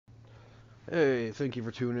Hey, thank you for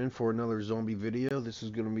tuning in for another zombie video. This is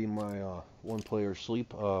going to be my one player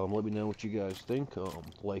sleep. Let me know what you guys think.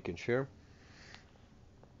 Like and share.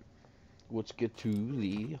 Let's get to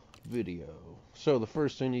the video. So the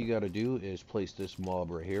first thing you got to do is place this mob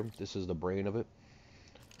right here. This is the brain of it.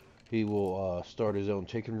 He will start his own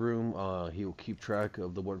taken room. He will keep track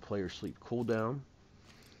of the one player sleep cooldown.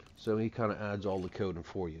 So he kind of adds all the coding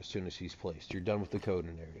for you as soon as he's placed. You're done with the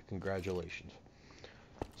coding area. Congratulations.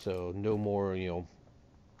 So no more,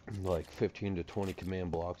 like 15 to 20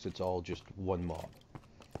 command blocks. It's all just one mob.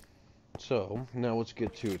 So now let's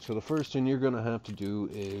get to it. So the first thing you're going to have to do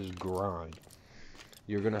is grind.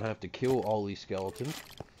 You're going to have to kill all these skeletons.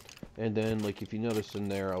 And then, like, if you notice in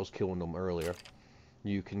there, I was killing them earlier.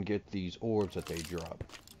 You can get these orbs that they drop.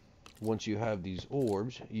 Once you have these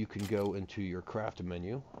orbs, you can go into your crafting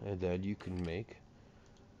menu. And then you can make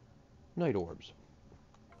night orbs.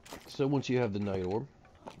 So once you have the night orb,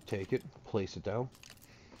 take it, place it down.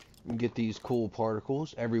 Get these cool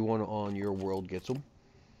particles. Everyone on your world gets them.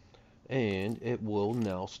 And it will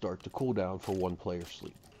now start to cool down for one player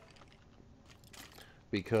sleep.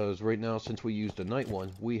 Because right now, since we used the night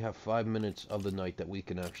one, we have 5 minutes of the night that we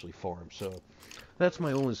can actually farm. So that's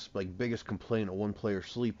my only biggest complaint of one player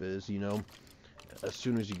sleep is, as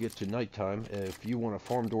soon as you get to nighttime, if you want to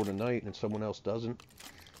farm during the night and someone else doesn't,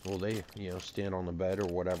 well, they, stand on the bed or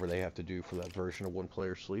whatever they have to do for that version of one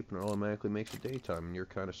player sleep, and it automatically makes it daytime, and you're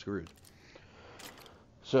kind of screwed.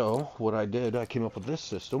 So what I did, I came up with this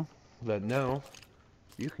system that now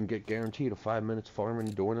you can get guaranteed a 5 minutes farming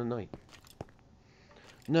during the night.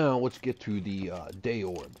 Now let's get to the day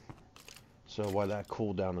orb. So while that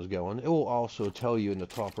cooldown is going, it will also tell you in the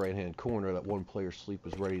top right hand corner that one player sleep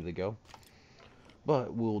is ready to go.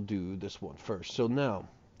 But we'll do this one first. So now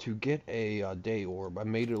to get a day orb, I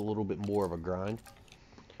made it a little bit more of a grind.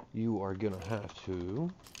 You are gonna have to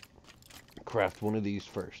craft one of these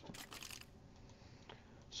first.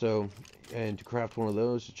 So, and to craft one of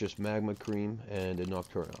those, it's just magma cream and a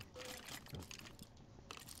nocturna.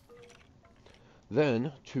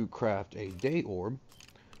 Then, to craft a day orb,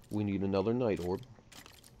 we need another night orb.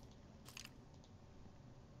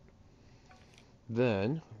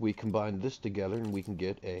 Then, we combine this together and we can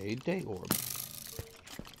get a day orb.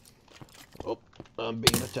 Oh, I'm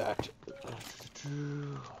being attacked.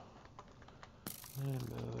 There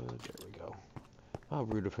we go. How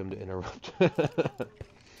rude of him to interrupt.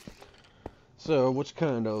 So, let's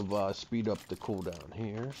kind of speed up the cooldown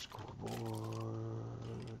here. Scoreboard.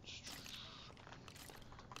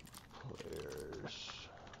 Players.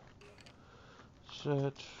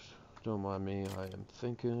 Set. Don't mind me, I am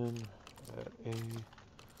thinking at a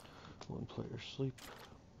one player sleep.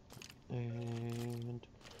 And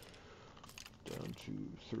down to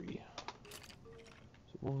 3.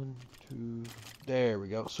 So 1, 2, there we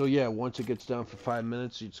go. So yeah, once it gets down for 5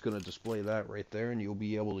 minutes, it's going to display that right there, and you'll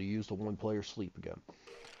be able to use the one player sleep again.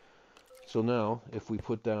 So now, if we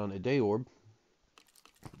put down a day orb,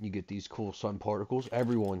 you get these cool sun particles.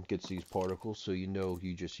 Everyone gets these particles, so you know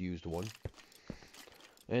you just used one.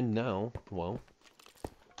 And now, well,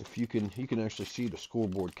 if you can actually see the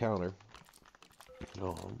scoreboard counter,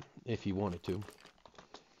 if you wanted to.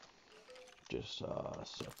 Just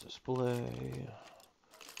set display,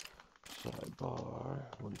 sidebar,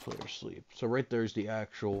 one player sleep. So right there's the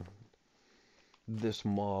actual, this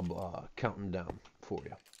mob counting down for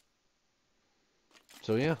you.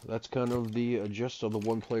 So yeah, that's kind of the gist of the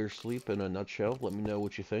one player sleep in a nutshell. Let me know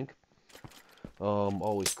what you think.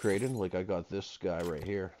 Always creating, like I got this guy right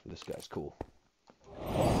here. This guy's cool.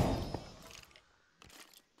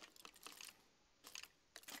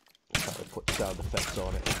 Try to put sound effects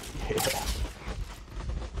on it. Yeah.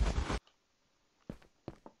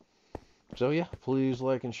 So yeah, please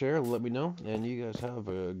like and share, let me know, and you guys have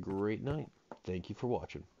a great night. Thank you for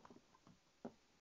watching.